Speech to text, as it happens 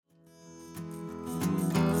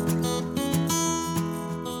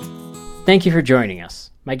Thank you for joining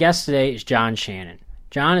us. My guest today is John Shannon.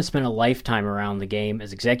 John has spent a lifetime around the game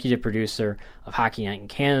as executive producer of Hockey Night in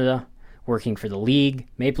Canada, working for the League,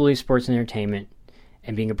 Maple Leaf Sports and Entertainment,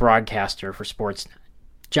 and being a broadcaster for Sportsnet.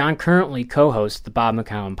 John currently co-hosts the Bob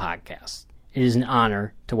McCown podcast. It is an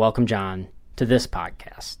honor to welcome John to this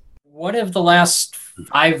podcast. What have the last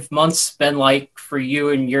 5 months been like for you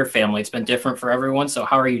and your family? It's been different for everyone, so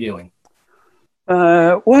how are you doing?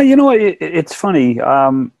 Well, it's funny.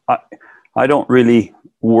 I don't really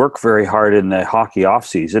work very hard in the hockey off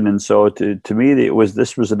season, and so to me,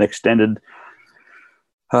 this was an extended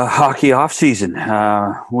hockey off season.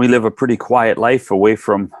 We live a pretty quiet life away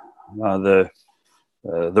from the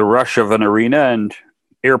rush of an arena and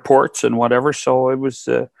airports and whatever. So it was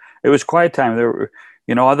quiet time. There were,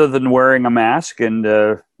 other than wearing a mask and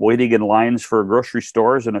waiting in lines for grocery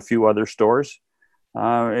stores and a few other stores.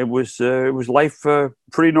 It was life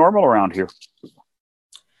pretty normal around here.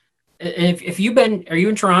 If you've been, are you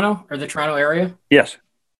in Toronto or the Toronto area? Yes.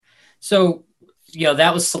 So,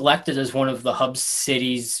 that was selected as one of the hub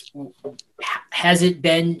cities. Have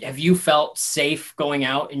you felt safe going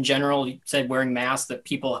out in general? You said wearing masks,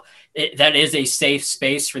 that is a safe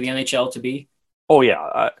space for the NHL to be? Oh,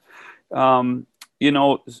 yeah.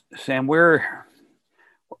 Sam,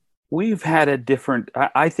 we've had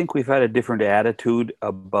I think we've had a different attitude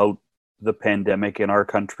about the pandemic in our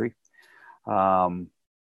country.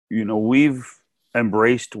 We've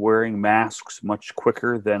embraced wearing masks much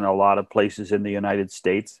quicker than a lot of places in the United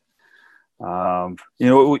States. There's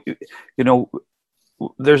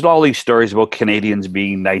all these stories about Canadians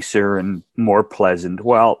being nicer and more pleasant.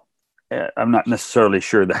 Well, I'm not necessarily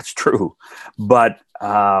sure that's true, but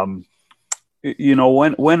when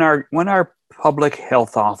our public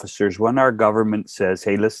health officers, when our government says,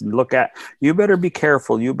 "Hey, listen, you better be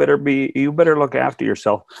careful. You better look after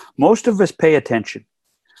yourself." Most of us pay attention.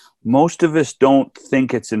 Most of us don't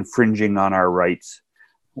think it's infringing on our rights.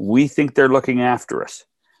 We think they're looking after us.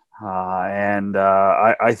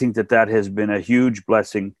 I think that has been a huge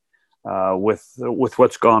blessing with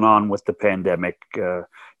what's gone on with the pandemic.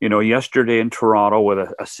 Yesterday in Toronto,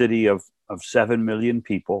 with a city of 7 million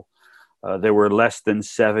people, there were less than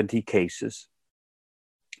 70 cases.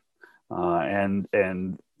 And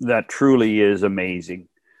that truly is amazing.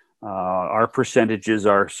 Our percentages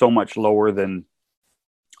are so much lower than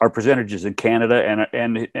our percentages in Canada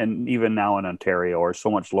and even now in Ontario are so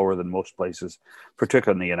much lower than most places,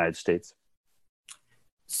 particularly in the United States.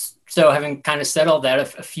 So having kind of said all that,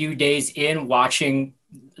 a few days in, watching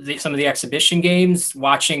some of the exhibition games,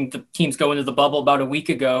 watching the teams go into the bubble about a week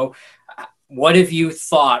ago, what have you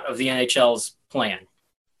thought of the NHL's plan?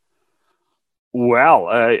 Well,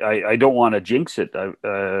 I don't want to jinx it.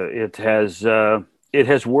 It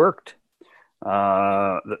has worked.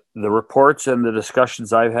 The reports and the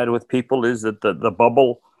discussions I've had with people is that the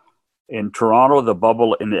bubble in Toronto, the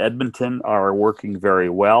bubble in Edmonton are working very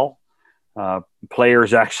well.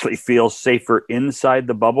 Players actually feel safer inside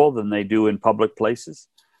the bubble than they do in public places.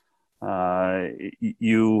 When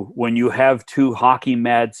you have two hockey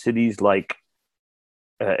mad cities like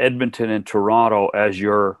Edmonton and Toronto as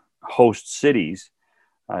your host cities,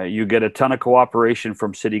 you get a ton of cooperation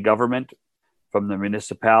from city government, from the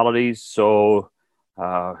municipalities. So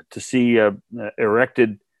to see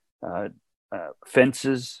erected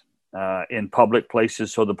fences in public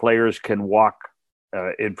places so the players can walk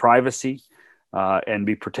in privacy and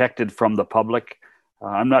be protected from the public,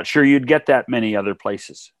 I'm not sure you'd get that many other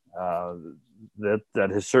places. That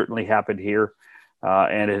has certainly happened here,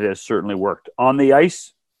 and it has certainly worked. On the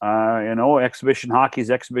ice, exhibition hockey is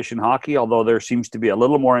exhibition hockey, although there seems to be a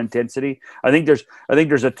little more intensity. I think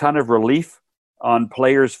there's a ton of relief on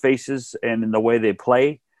players' faces and in the way they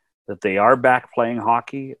play, that they are back playing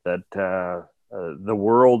hockey, that the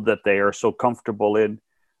world that they are so comfortable in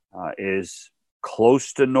is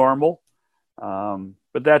close to normal.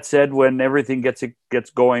 But that said, when everything gets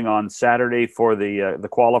going on Saturday for the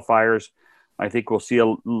qualifiers, I think we'll see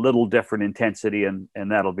a little different intensity, and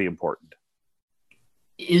that'll be important.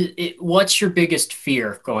 What's your biggest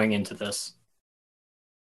fear going into this?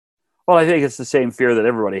 Well, I think it's the same fear that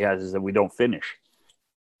everybody has, is that we don't finish.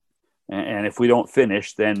 And if we don't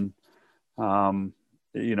finish, then, it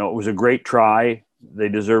was a great try. They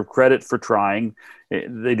deserve credit for trying.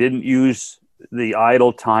 They didn't use the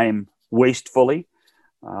idle time wastefully.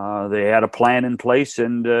 They had a plan in place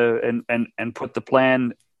and put the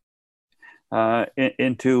plan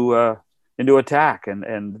into attack.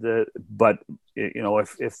 But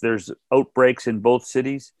if there's outbreaks in both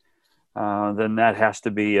cities, then that has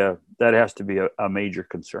to be a major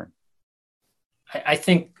concern. I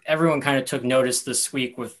think everyone kind of took notice this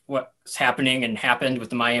week with what's happening and happened with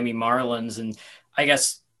the Miami Marlins. And I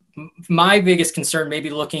guess my biggest concern, maybe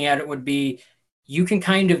looking at it, would be you can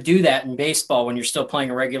kind of do that in baseball when you're still playing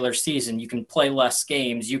a regular season. You can play less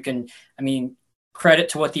games. You can, I mean, credit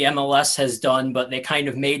to what the MLS has done, but they kind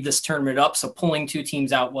of made this tournament up. So pulling two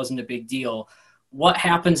teams out wasn't a big deal. What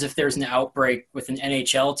happens if there's an outbreak with an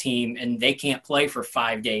NHL team and they can't play for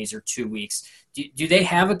 5 days or 2 weeks? Do they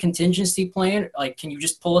have a contingency plan? Like, can you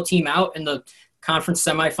just pull a team out in the conference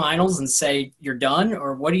semifinals and say you're done?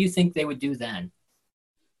 Or what do you think they would do then?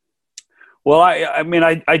 Well, I mean,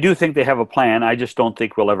 I do think they have a plan. I just don't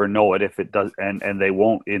think we'll ever know it if it does, and they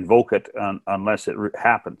won't invoke it unless it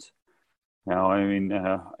happens. You know, I mean,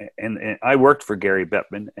 and I worked for Gary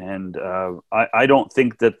Bettman, and I don't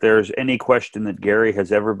think that there's any question that Gary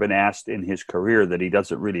has ever been asked in his career that he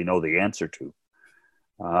doesn't really know the answer to.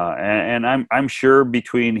 And I'm sure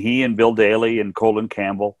between he and Bill Daly and Colin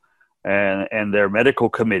Campbell and their medical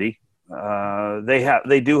committee,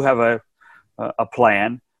 they do have a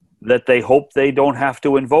plan that they hope they don't have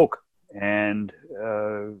to invoke. And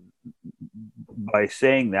by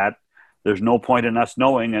saying that, there's no point in us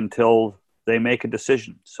knowing until they make a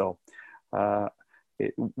decision. So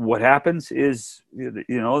what happens is, you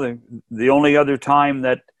know, the only other time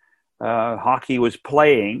that hockey was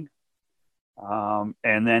playing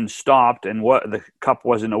and then stopped and what the cup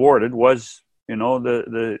wasn't awarded was, you know,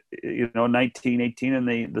 the 1918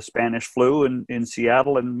 and the Spanish flu in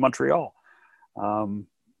Seattle and Montreal.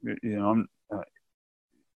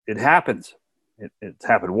 It happens. It's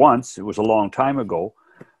happened once. It was a long time ago,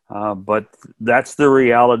 but that's the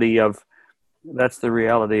reality of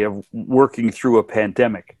working through a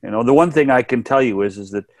pandemic. You know, the one thing I can tell you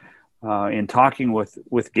is that in talking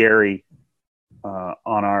with Gary on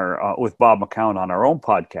our with Bob McCown on our own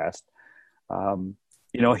podcast,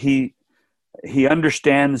 you know, he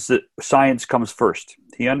understands that science comes first.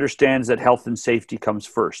 He understands that health and safety comes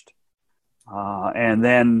first. And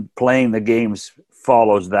then playing the games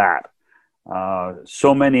follows that.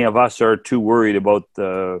 So many of us are too worried about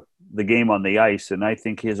the game on the ice, and I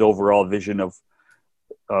think his overall vision of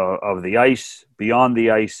the ice, beyond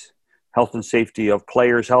the ice, health and safety of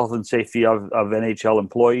players, health and safety of NHL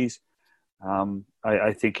employees,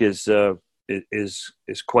 I think is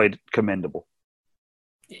quite commendable.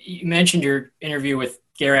 You mentioned your interview with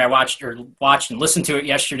Gary. I watched and listened to it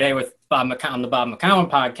yesterday with Bob McCown, the Bob McCown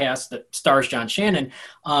podcast that stars John Shannon.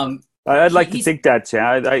 I'd like to think that,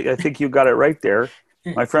 Sam. I think you got it right there.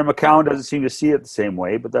 My friend McCown doesn't seem to see it the same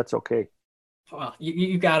way, but that's okay. Well,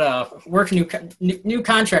 you got to work new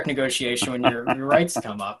contract negotiation when your rights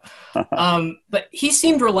come up. But he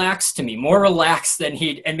seemed relaxed to me, more relaxed than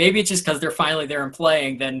and maybe it's just because they're finally there and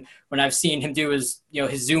playing than when I've seen him do his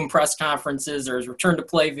Zoom press conferences or his return to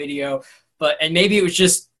play video. And maybe it was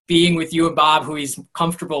just being with you and Bob, who he's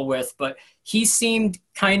comfortable with, but he seemed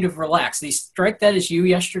kind of relaxed. Did he strike that as you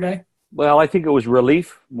yesterday? Well, I think it was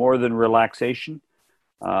relief more than relaxation.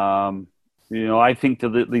 I think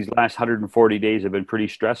that these last 140 days have been pretty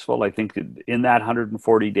stressful. I think that in that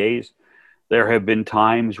 140 days, there have been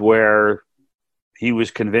times where he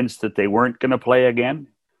was convinced that they weren't going to play again.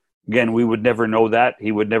 Again, we would never know that.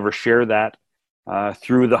 He would never share that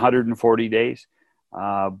through the 140 days.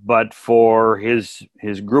 But for his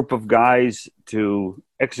group of guys to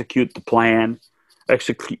execute the plan,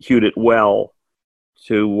 execute it well,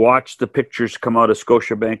 to watch the pictures come out of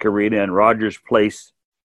Scotiabank Arena and Rogers Place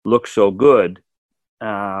look so good,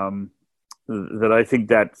 that I think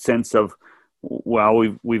that sense of,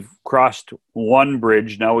 well, we've crossed one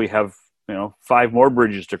bridge, now we have 5 more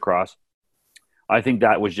bridges to cross. I think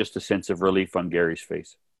that was just a sense of relief on Gary's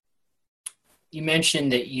face. You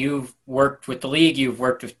mentioned that you've worked with the league, you've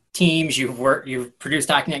worked with teams, you've produced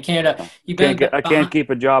Hockey Night Canada. I can't keep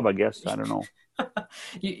a job, I guess. I don't know.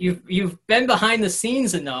 You've been behind the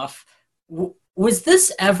scenes enough. Was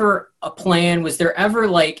this ever a plan? Was there ever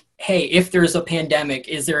like, hey, if there's a pandemic,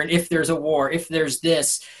 if there's a war, if there's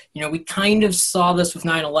this, we kind of saw this with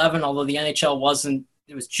 9/11, although the NHL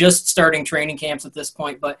it was just starting training camps at this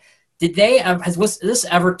point, but was this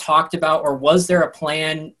ever talked about, or was there a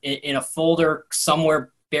plan in a folder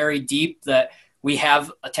somewhere buried deep that we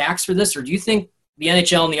have attacks for this? Or do you think the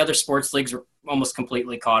NHL and the other sports leagues were almost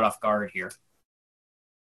completely caught off guard here?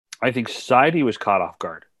 I think society was caught off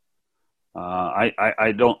guard.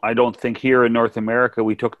 I don't think here in North America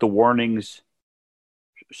we took the warnings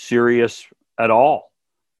serious at all,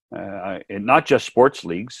 and not just sports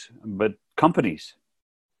leagues, but companies.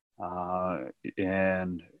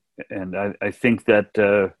 And I think that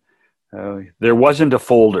there wasn't a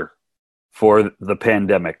folder for the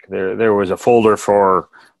pandemic. There was a folder for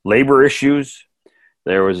labor issues.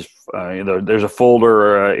 There was, there's a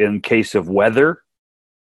folder in case of weather,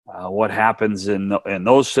 what happens in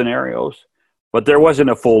those scenarios, but there wasn't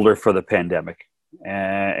a folder for the pandemic.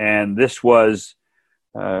 And this was,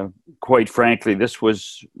 quite frankly, this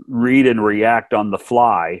was read and react on the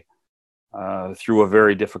fly through a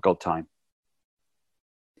very difficult time.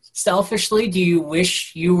 Selfishly, do you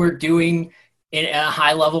wish you were doing in a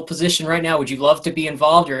high-level position right now? Would you love to be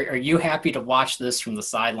involved, or are you happy to watch this from the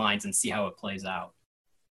sidelines and see how it plays out?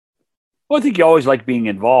 Well, I think you always like being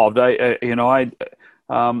involved. At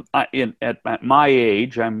my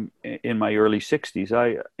age, I'm in my early 60s.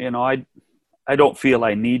 I don't feel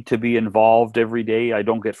I need to be involved every day. I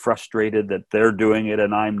don't get frustrated that they're doing it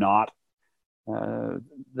and I'm not.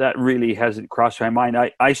 That really hasn't crossed my mind.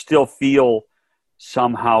 I still feel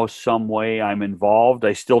somehow, some way I'm involved.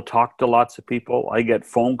 I still talk to lots of people. I get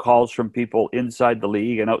phone calls from people inside the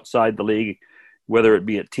league and outside the league, whether it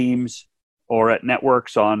be at teams or at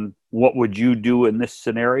networks, on what would you do in this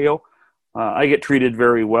scenario. I get treated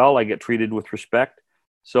very well. I get treated with respect.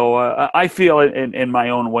 So I feel in my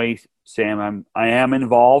own way, Sam, I am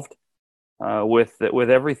involved with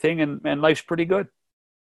everything, and life's pretty good.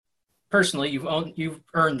 Personally, you've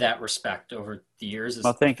earned that respect over the years.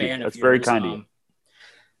 Well, thank you. That's very kind of you.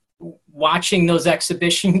 Watching those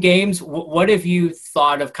exhibition games, what have you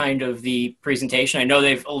thought of kind of the presentation? I know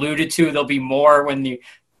they've alluded to there'll be more when the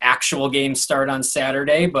actual games start on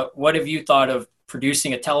Saturday, but what have you thought of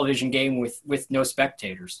producing a television game with no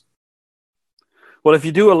spectators? Well, if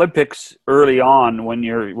you do Olympics early on, when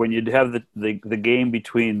you'd have the game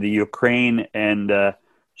between the Ukraine and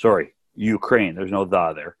Ukraine, there's no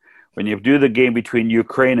 "the" there. When you do the game between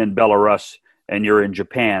Ukraine and Belarus, and you're in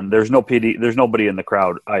Japan, there's nobody in the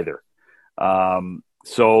crowd either.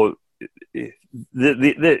 So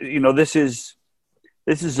this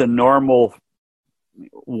is a normal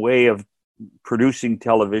way of producing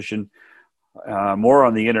television, more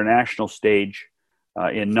on the international stage,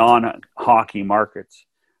 in non-hockey markets.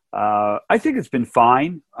 I think it's been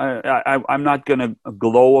fine. I'm not going to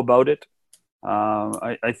glow about it.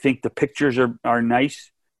 I think the pictures are nice.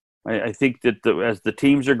 I think that as the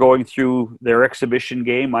teams are going through their exhibition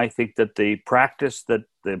game, I think that the practice that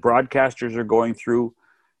the broadcasters are going through,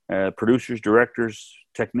 producers, directors,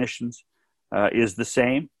 technicians, is the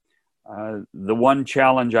same. The one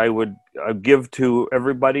challenge I would give to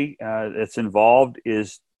everybody that's involved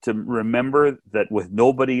is to remember that with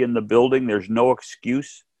nobody in the building, there's no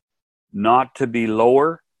excuse not to be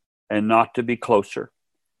lower and not to be closer.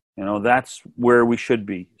 That's where we should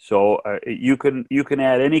be. So you can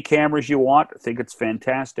add any cameras you want. I think it's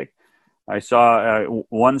fantastic. I saw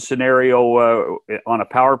one scenario on a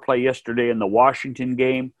power play yesterday in the Washington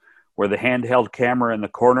game where the handheld camera in the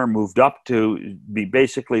corner moved up to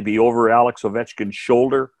be over Alex Ovechkin's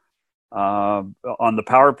shoulder on the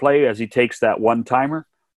power play as he takes that one-timer.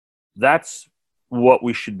 That's what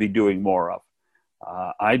we should be doing more of.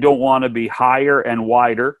 I don't want to be higher and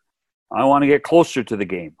wider. I want to get closer to the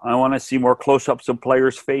game. I want to see more close-ups of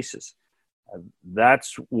players' faces.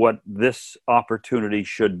 That's what this opportunity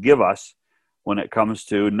should give us when it comes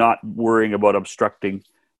to not worrying about obstructing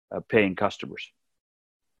paying customers.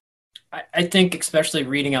 I think, especially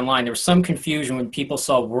reading online, there was some confusion when people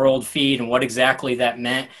saw World Feed and what exactly that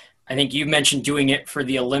meant. I think you mentioned doing it for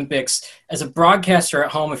the Olympics. As a broadcaster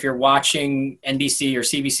at home, if you're watching NBC or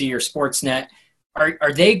CBC or Sportsnet,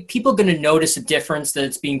 are they people going to notice a difference that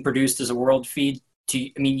it's being produced as a world feed?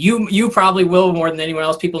 You probably will more than anyone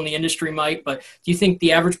else. People in the industry might, but do you think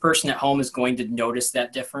the average person at home is going to notice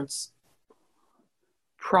that difference?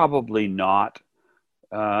 Probably not.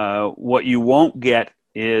 What you won't get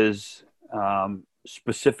is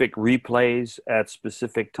specific replays at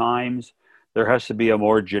specific times. There has to be a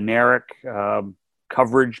more generic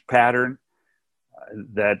coverage pattern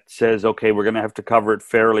that says, okay, we're going to have to cover it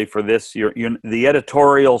fairly for this. The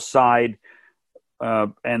editorial side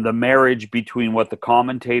and the marriage between what the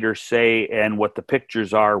commentators say and what the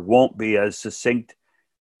pictures are won't be as succinct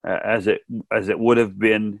as it would have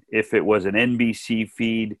been if it was an NBC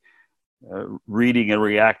feed reading and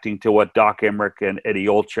reacting to what Doc Emrick and Eddie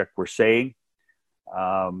Olczyk were saying.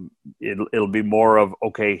 It'll be more of,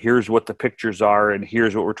 okay, here's what the pictures are and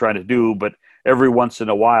here's what we're trying to do. But every once in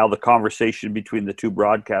a while, the conversation between the two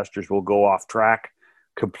broadcasters will go off track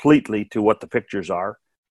completely to what the pictures are.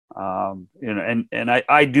 I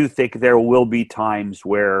do think there will be times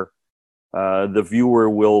where the viewer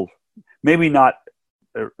will maybe not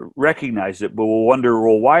recognize it, but will wonder,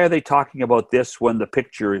 well, why are they talking about this when the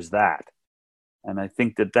picture is that? And I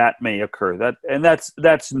think that may occur.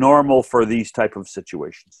 That's normal for these type of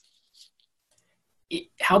situations.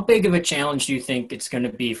 How big of a challenge do you think it's going to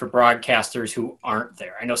be for broadcasters who aren't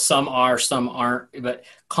there? I know some are, some aren't, but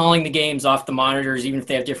calling the games off the monitors, even if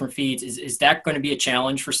they have different feeds, is that going to be a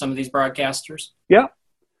challenge for some of these broadcasters? Yeah,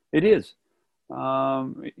 it is. I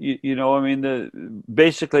mean,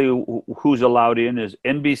 basically who's allowed in is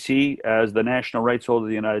NBC as the national rights holder of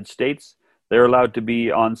the United States. They're allowed to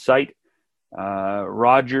be on site.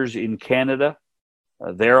 Rogers in Canada,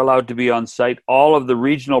 they're allowed to be on site. All of the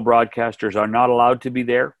regional broadcasters are not allowed to be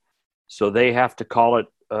there, so they have to call it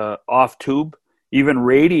off tube. Even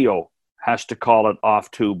radio has to call it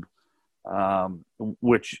off tube,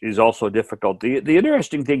 which is also difficult. The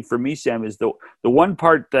interesting thing for me, Sam, is the one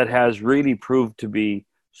part that has really proved to be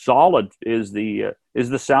solid is the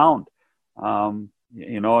sound.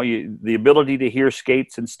 The ability to hear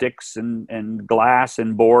skates and sticks and glass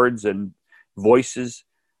and boards and voices.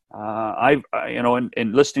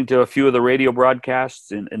 And listening to a few of the radio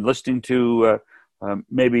broadcasts and listening to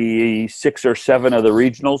maybe 6 or 7 of the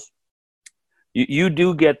regionals, you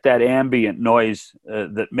do get that ambient noise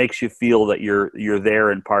that makes you feel that you're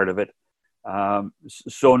there and part of it.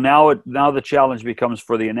 So now the challenge becomes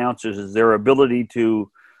for the announcers is their ability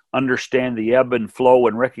to understand the ebb and flow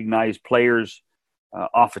and recognize players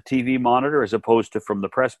off a TV monitor as opposed to from the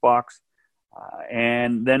press box,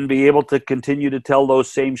 and then be able to continue to tell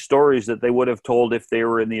those same stories that they would have told if they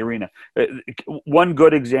were in the arena. One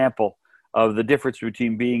good example of the difference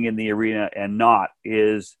between being in the arena and not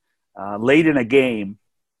is late in a game,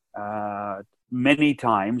 many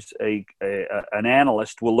times an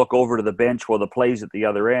analyst will look over to the bench while the play's at the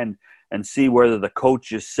other end and see whether the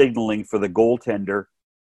coach is signaling for the goaltender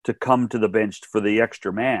to come to the bench for the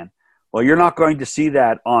extra man. Well, you're not going to see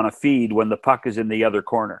that on a feed when the puck is in the other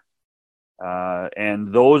corner.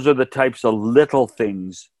 And those are the types of little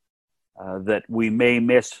things that we may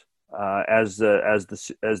miss as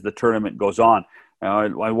the tournament goes on.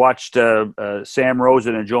 I watched Sam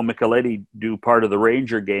Rosen and Joe Micheletti do part of the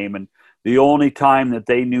Ranger game, and the only time that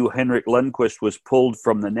they knew Henrik Lundqvist was pulled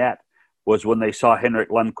from the net was when they saw Henrik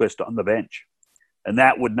Lundqvist on the bench. And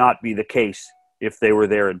that would not be the case if they were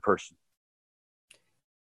there in person.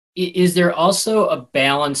 Is there also a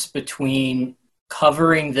balance between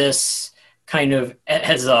covering this kind of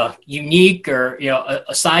as a unique or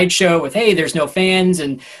a sideshow with, hey, there's no fans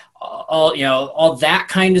and all that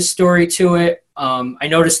kind of story to it? I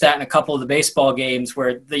noticed that in a couple of the baseball games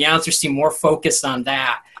where the announcers seem more focused on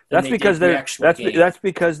that. That's because they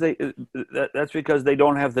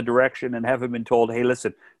don't have the direction and haven't been told, hey,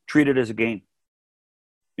 listen, treat it as a game.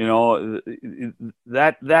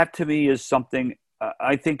 That to me is something.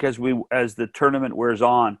 I think as the tournament wears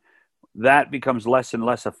on, that becomes less and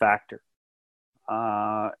less a factor.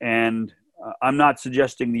 And I'm not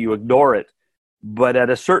suggesting that you ignore it, but at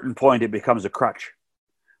a certain point, it becomes a crutch.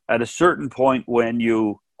 At a certain point, when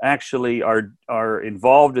you actually are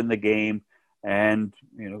involved in the game, and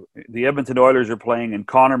the Edmonton Oilers are playing, and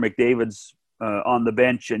Connor McDavid's on the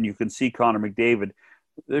bench, and you can see Connor McDavid,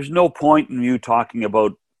 there's no point in you talking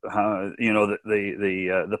about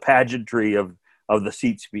the pageantry of the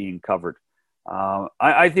seats being covered.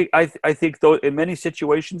 I think though in many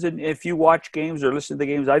situations, and if you watch games or listen to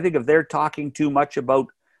the games, I think if they're talking too much about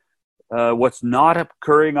what's not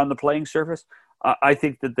occurring on the playing surface, I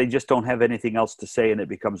think that they just don't have anything else to say, and it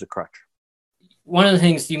becomes a crutch. One of the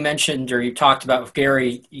things you mentioned or you talked about with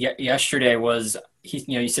Gary yesterday was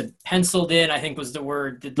you said penciled in, I think was the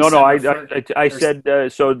word. I said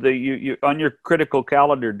so. You on your critical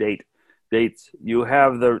calendar dates, you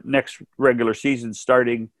have the next regular season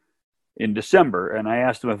starting in December, and I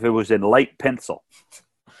asked him if it was in light pencil,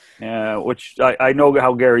 which I know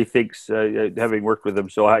how Gary thinks, having worked with him,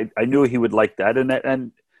 so I knew he would like that,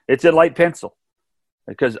 and it's in light pencil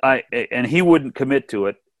because he wouldn't commit to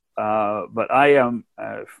it, but I am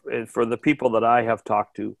for the people that I have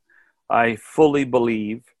talked to, I fully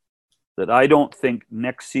believe that I don't think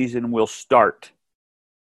next season will start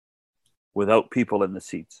without people in the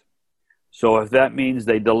seats. So if that means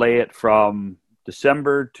they delay it from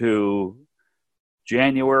December to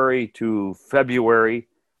January to February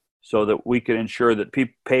so that we can ensure that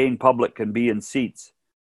paying public can be in seats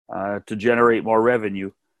to generate more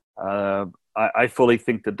revenue, I fully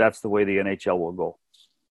think that that's the way the NHL will go.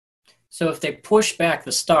 So if they push back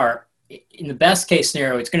the start, in the best case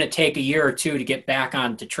scenario, it's going to take a year or two to get back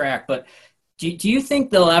onto track. But do you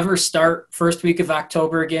think they'll ever start first week of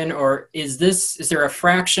October again? Or is there a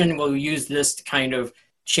fraction we'll use this to kind of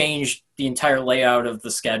change the entire layout of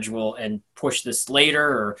the schedule and push this later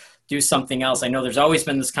or do something else? I know there's always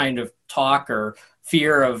been this kind of talk or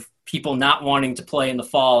fear of people not wanting to play in the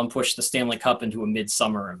fall and push the Stanley Cup into a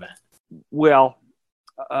midsummer event. Well,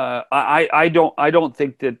 I don't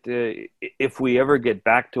think that if we ever get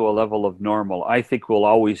back to a level of normal, I think we'll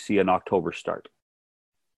always see an October start.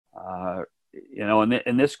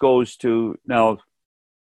 And this goes to now.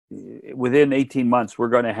 Within 18 months, we're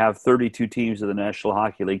going to have 32 teams of the National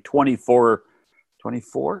Hockey League, 24,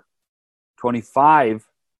 24, 25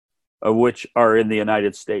 of which are in the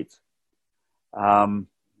United States.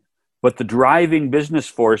 But the driving business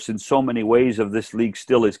force in so many ways of this league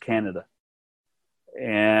still is Canada.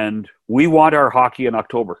 And we want our hockey in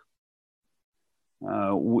October.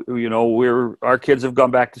 Our kids have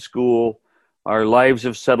gone back to school. Our lives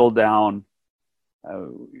have settled down.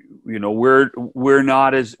 We're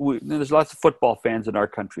not there's lots of football fans in our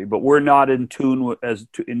country, but we're not in tune with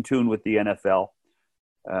the NFL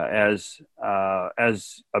as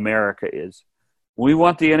America is. We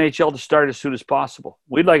want the NHL to start as soon as possible.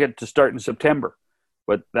 We'd like it to start in September,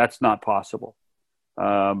 but that's not possible.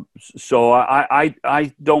 So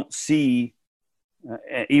I don't see,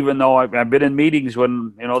 even though I've been in meetings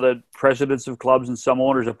when the presidents of clubs and some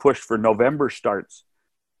owners have pushed for November starts.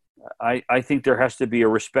 I think there has to be a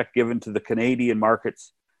respect given to the Canadian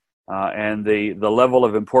markets and the level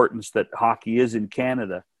of importance that hockey is in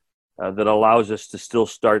Canada that allows us to still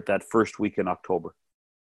start that first week in October.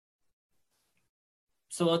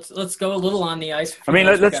 So let's go a little on the ice. I mean,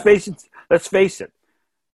 let's face it.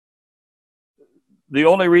 The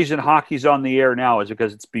only reason hockey's on the air now is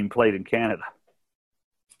because it's being played in Canada.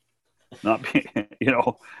 Not,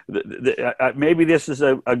 maybe this is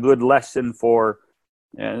a good lesson for.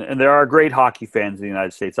 And there are great hockey fans in the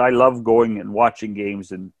United States. I love going and watching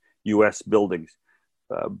games in U.S. buildings.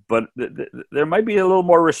 But there might be a little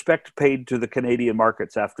more respect paid to the Canadian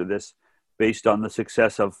markets after this based on the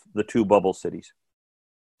success of the two bubble cities.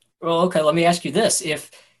 Well, okay, let me ask you this.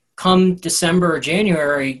 If come December or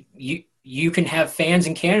January, you can have fans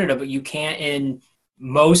in Canada, but you can't in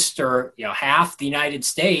most or half the United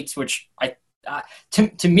States, which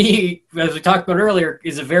to me, as we talked about earlier,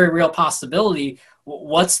 is a very real possibility.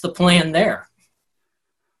 What's the plan there?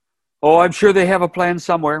 Oh, I'm sure they have a plan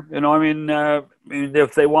somewhere.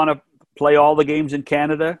 If they want to play all the games in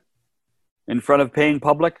Canada in front of paying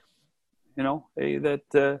public, I'm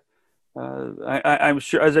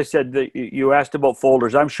sure, as I said, you asked about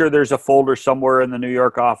folders. I'm sure there's a folder somewhere in the New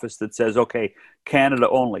York office that says, okay, Canada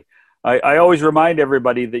only. I always remind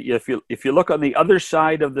everybody that if you look on the other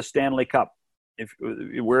side of the Stanley Cup,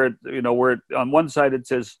 where on one side it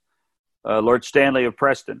says Lord Stanley of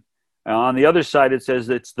Preston. On the other side, it says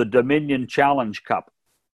it's the Dominion Challenge Cup.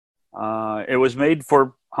 It was made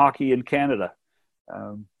for hockey in Canada.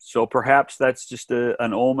 So perhaps that's just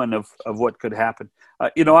an omen of what could happen.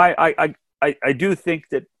 I do think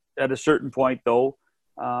that at a certain point, though,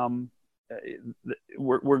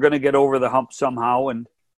 we're going to get over the hump somehow,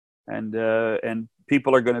 and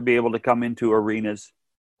people are going to be able to come into arenas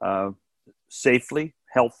safely,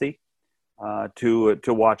 healthy, to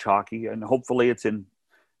watch hockey, and hopefully it's in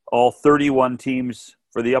all 31 teams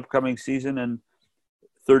for the upcoming season and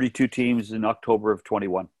 32 teams in October of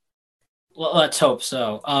 21. Well, let's hope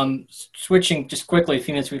so. Switching just quickly, a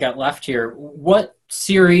few minutes we got left here. What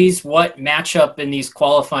series, what matchup in these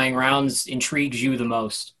qualifying rounds intrigues you the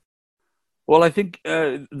most? Well, I think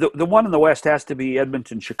the one in the West has to be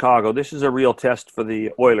Edmonton-Chicago. This is a real test for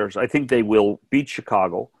the Oilers. I think they will beat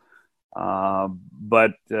Chicago.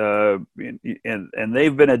 But they've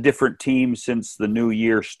been a different team since the new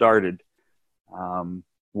year started,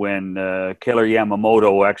 when Kailer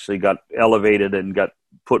Yamamoto actually got elevated and got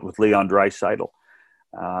put with Leon Draisaitl,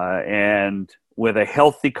 and with a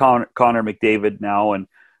healthy Connor McDavid now, and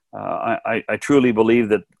I truly believe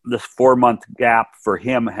that this 4-month gap for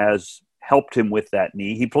him has helped him with that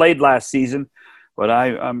knee. He played last season, but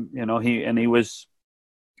he was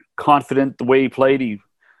confident the way he played. He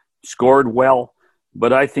scored well,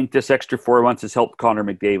 but I think this extra 4 months has helped Connor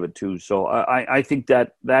McDavid too. So I think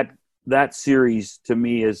that series to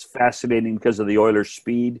me is fascinating because of the Oilers'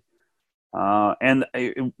 speed, and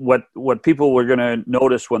what people were going to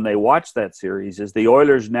notice when they watch that series is the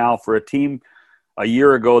Oilers now, for a team a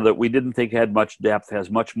year ago that we didn't think had much depth,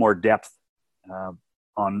 has much more depth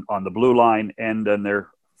on the blue line and on their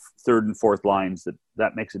third and fourth lines.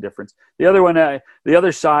 That makes a difference. The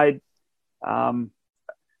other side.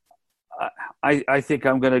 I think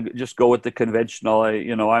I'm going to just go with the conventional.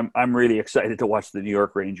 I'm really excited to watch the New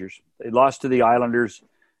York Rangers. They lost to the Islanders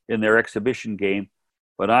in their exhibition game,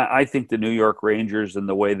 but I think the New York Rangers and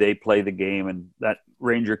the way they play the game, and that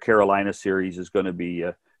Ranger Carolina series is going to be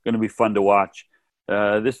fun to watch.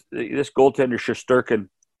 This goaltender Shesterkin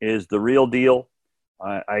is the real deal.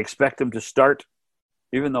 I expect him to start,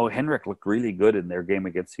 even though Henrik looked really good in their game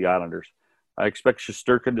against the Islanders. I expect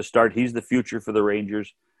Shesterkin to start. He's the future for the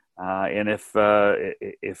Rangers. And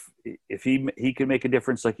if he can make a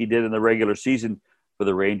difference like he did in the regular season for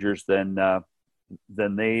the Rangers, then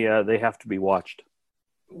they have to be watched.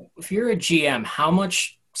 If you're a GM, how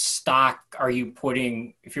much stock are you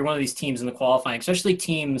putting, if you're one of these teams in the qualifying, especially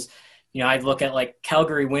teams, I'd look at like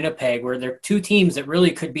Calgary, Winnipeg, where they're two teams that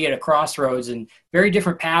really could be at a crossroads and very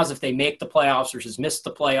different paths if they make the playoffs versus miss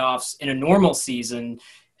the playoffs in a normal season.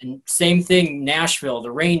 And same thing, Nashville,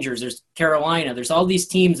 the Rangers, there's Carolina, there's all these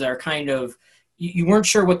teams that are kind of, you weren't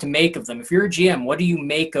sure what to make of them. If you're a GM, what do you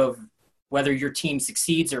make of whether your team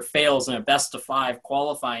succeeds or fails in a best of 5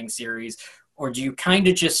 qualifying series? Or do you kind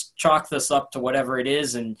of just chalk this up to whatever it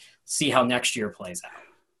is and see how next year plays out?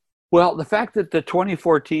 Well, the fact that the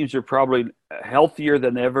 24 teams are probably healthier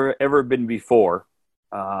than ever been before,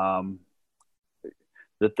 that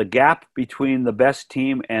the gap between the best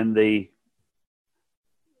team and the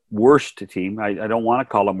worst team, I don't want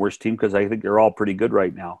to call them worst team because I think they're all pretty good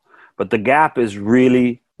right now, but the gap is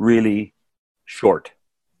really, really short.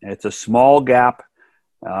 It's a small gap,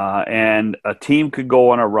 and a team could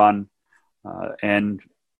go on a run and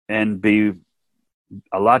be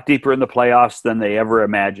a lot deeper in the playoffs than they ever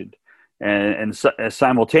imagined. And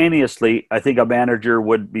simultaneously, I think a manager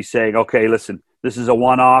would be saying, okay, listen, this is a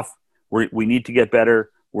one-off. We need to get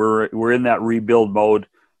better. We're in that rebuild mode.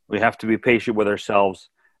 We have to be patient with ourselves.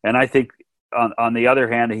 And I think on the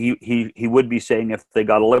other hand, he would be saying if they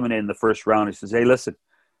got eliminated in the first round, he says, hey, listen,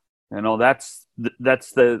 that's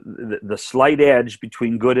the slight edge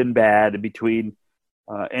between good and bad between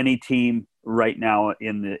any team right now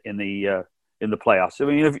in the playoffs. I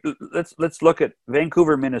mean, let's look at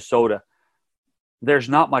Vancouver, Minnesota. There's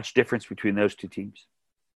not much difference between those two teams.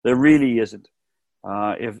 There really isn't.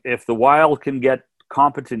 If the Wild can get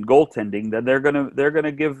competent goaltending, then they're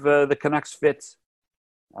gonna give the Canucks fits.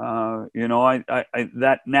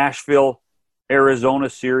 That Nashville Arizona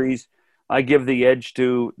series, I give the edge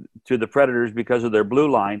to the Predators because of their blue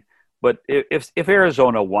line. But if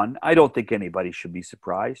Arizona won, I don't think anybody should be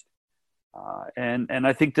surprised. And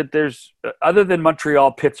I think that there's, other than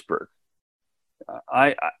Montreal, Pittsburgh,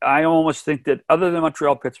 I almost think that other than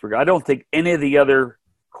Montreal, Pittsburgh, I don't think any of the other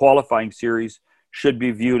qualifying series should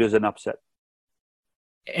be viewed as an upset.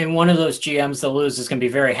 And one of those GMs that lose is going to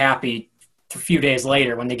be very happy a few days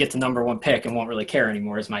later when they get the number 1 pick and won't really care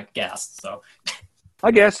anymore, is my guess. So,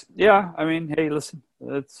 I guess, yeah. I mean, hey, listen,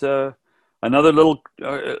 it's another little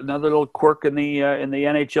quirk in the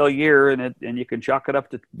NHL year, and you can chalk it up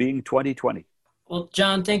to being 2020. Well,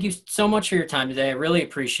 John, thank you so much for your time today. I really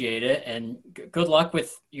appreciate it, and good luck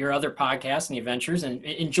with your other podcasts and the adventures, and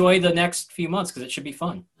enjoy the next few months because it should be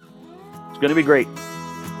fun. It's going to be great.